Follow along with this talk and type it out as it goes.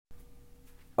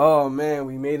Oh man,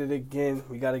 we made it again.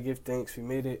 We gotta give thanks. We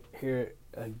made it here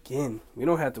again. We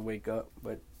don't have to wake up,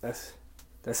 but that's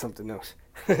something else.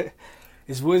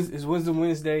 It's Wisdom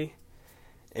Wednesday,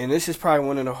 and this is probably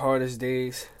one of the hardest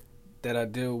days that I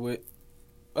deal with,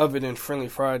 other than Friendly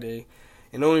Friday.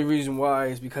 And the only reason why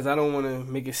is because I don't want to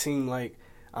make it seem like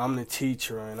I'm the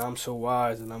teacher and I'm so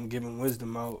wise and I'm giving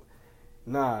wisdom out.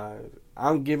 Nah,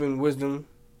 I'm giving wisdom.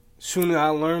 Sooner I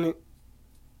learn it,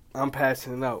 I'm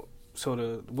passing it out. So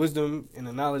the wisdom and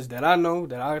the knowledge that I know,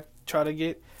 that I try to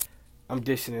get, I'm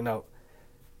dishing it out.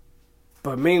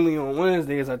 But mainly on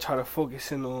Wednesdays, I try to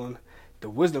focus in on the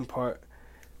wisdom part,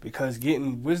 because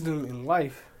getting wisdom in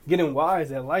life, getting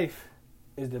wise at life,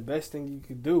 is the best thing you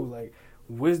could do. Like,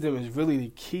 wisdom is really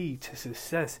the key to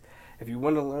success. If you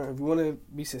want to learn, if you want to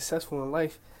be successful in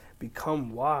life,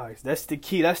 become wise. That's the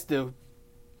key. There's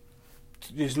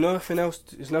nothing else.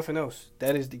 There's nothing else.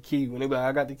 That is the key. When they be like,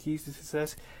 I got the keys to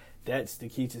success, that's the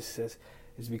key to success,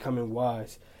 is becoming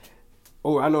wise.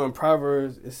 Oh, I know in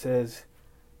Proverbs it says,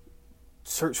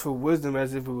 search for wisdom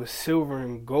as if it was silver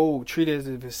and gold. Treat it as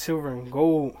if it's silver and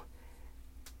gold,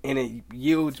 and it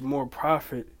yields more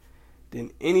profit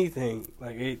than anything.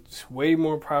 Like, it's way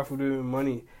more profitable than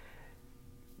money.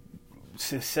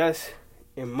 Success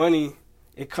and money,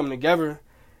 it come together.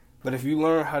 But if you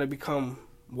learn how to become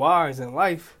wise in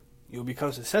life, you'll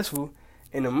become successful.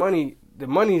 And the money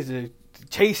is the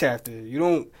chase after. You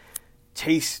don't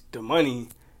chase the money,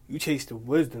 you chase the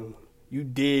wisdom. You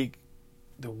dig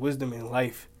the wisdom in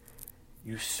life.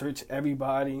 You search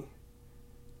everybody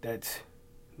that's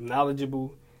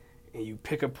knowledgeable, and you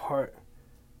pick apart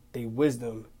their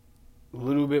wisdom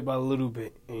little bit by little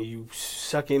bit, and you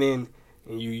suck it in,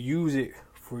 and you use it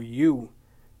for you,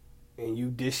 and you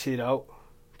dish it out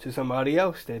to somebody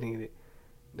else that need it.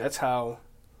 That's how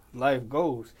life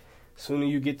goes. Sooner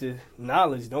you get the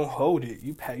knowledge, don't hold it.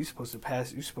 You're supposed to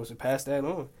pass that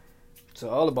on. It's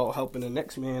all about helping the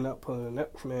next man up, pulling the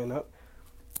next man up.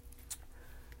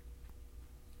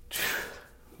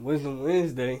 Wisdom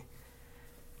Wednesday.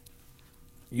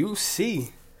 You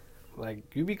see,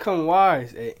 like, you become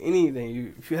wise at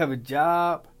anything. If you have a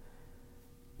job,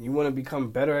 you want to become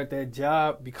better at that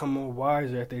job, become more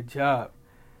wiser at that job.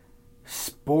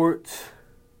 Sports,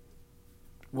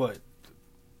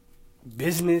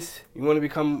 business, you want to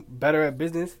become better at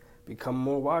business, become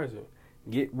more wiser.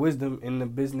 Get wisdom in the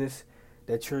business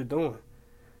that you're doing.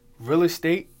 Real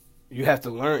estate, you have to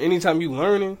learn. Anytime you're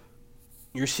learning,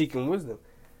 you're seeking wisdom.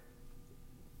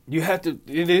 You have to,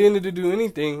 in order to do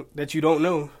anything that you don't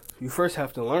know, you first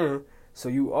have to learn. So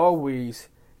you always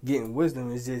getting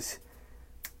wisdom is just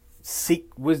seek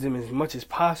wisdom as much as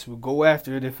possible. Go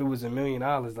after it. If it was $1 million,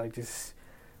 like, just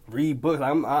read books.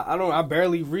 I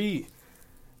barely read.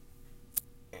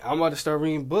 I'm about to start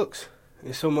reading books.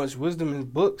 There's so much wisdom in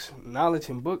books, knowledge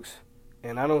in books,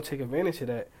 and I don't take advantage of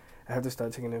that. I have to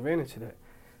start taking advantage of that.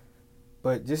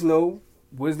 But just know,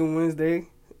 Wisdom Wednesday,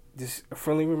 just a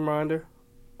friendly reminder,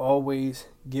 always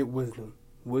get wisdom.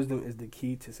 Wisdom is the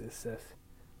key to success.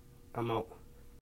 I'm out.